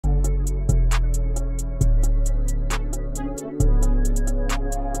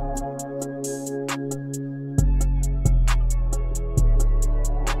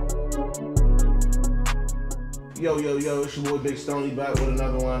Yo, it's your boy Big Stoney back with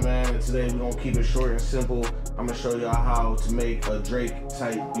another one, man. And today we're gonna keep it short and simple. I'm gonna show y'all how to make a Drake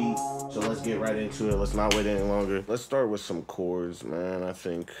type beat. So let's get right into it. Let's not wait any longer. Let's start with some chords, man. I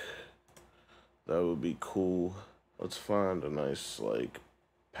think that would be cool. Let's find a nice, like,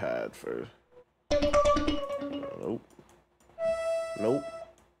 pad first. Nope. Nope.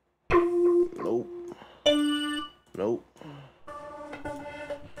 Nope. Nope.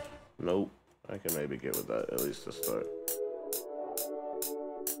 Nope. I can maybe get with that, at least to start.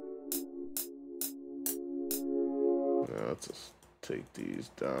 Now let's just take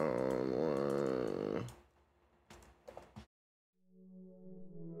these down one.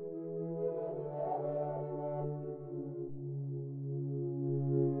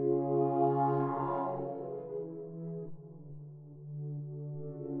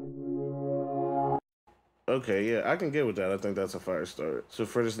 Okay, yeah, I can get with that. I think that's a fire start. So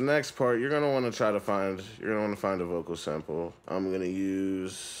for this next part, you're gonna want to find a vocal sample. I'm gonna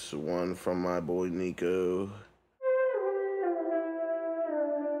use one from my boy Nico.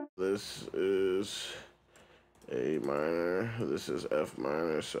 This is A minor. This is F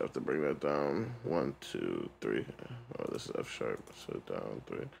minor. So I have to bring that down. 1, 2, 3. Oh, this is F sharp. So down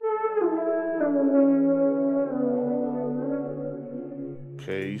 3.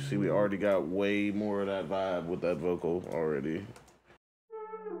 Okay, you see we already got way more of that vibe with that vocal already.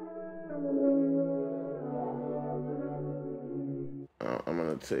 I'm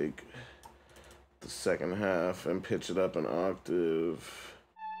gonna take the second half and pitch it up an octave.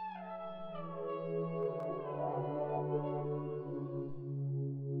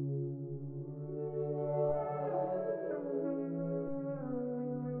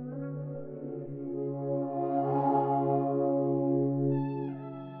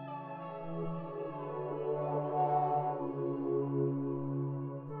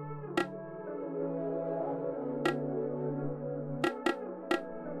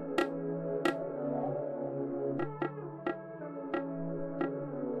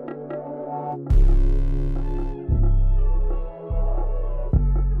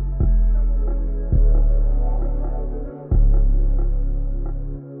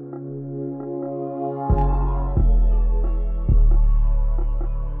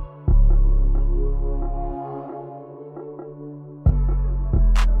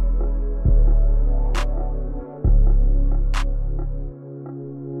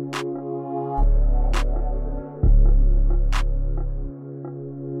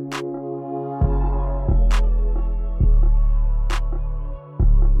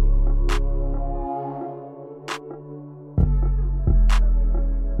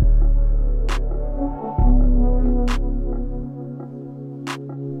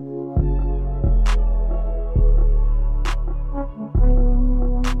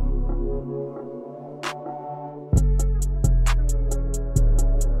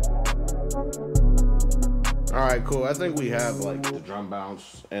 Alright, cool. I think we have like the drum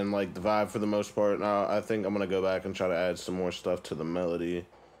bounce and like the vibe for the most part. Now I think I'm gonna go back and try to add some more stuff to the melody.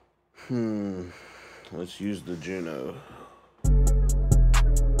 Let's use the Juno.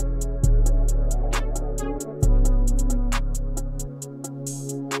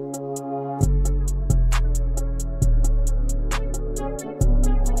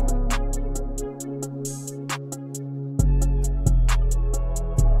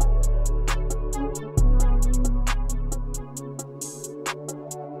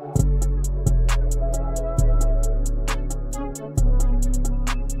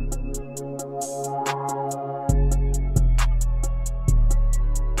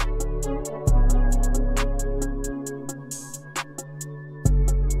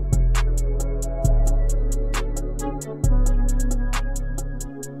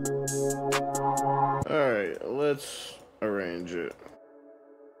 Alright, let's arrange it.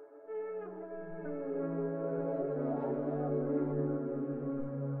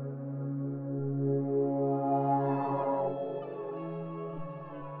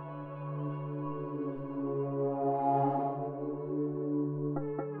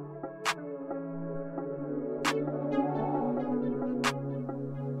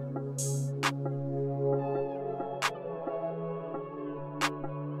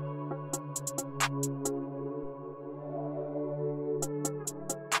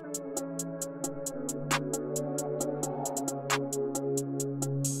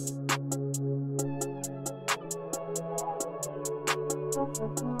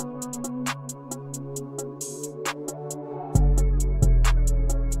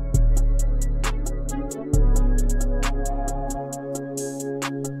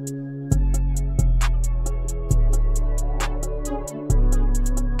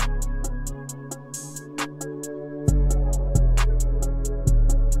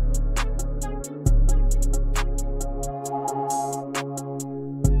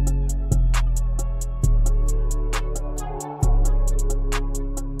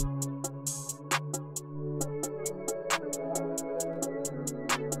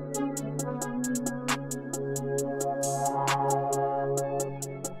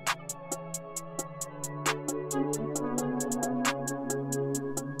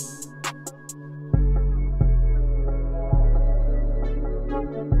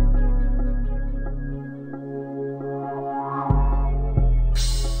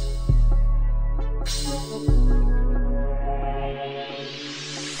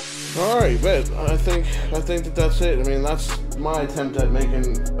 bet. I think that's it. I mean, that's my attempt at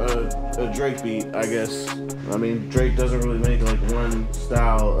making a Drake beat, I guess. I mean, Drake doesn't really make like one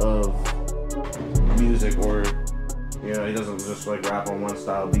style of music, or you know, he doesn't just like rap on one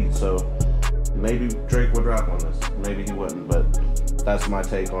style beat. So maybe Drake would rap on this, maybe he wouldn't. But that's my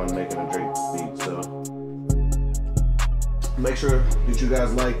take on making a Drake beat. So make sure that you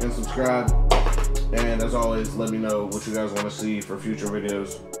guys like and subscribe. And as always, let me know what you guys want to see for future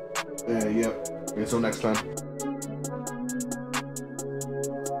videos. And yep, until next time.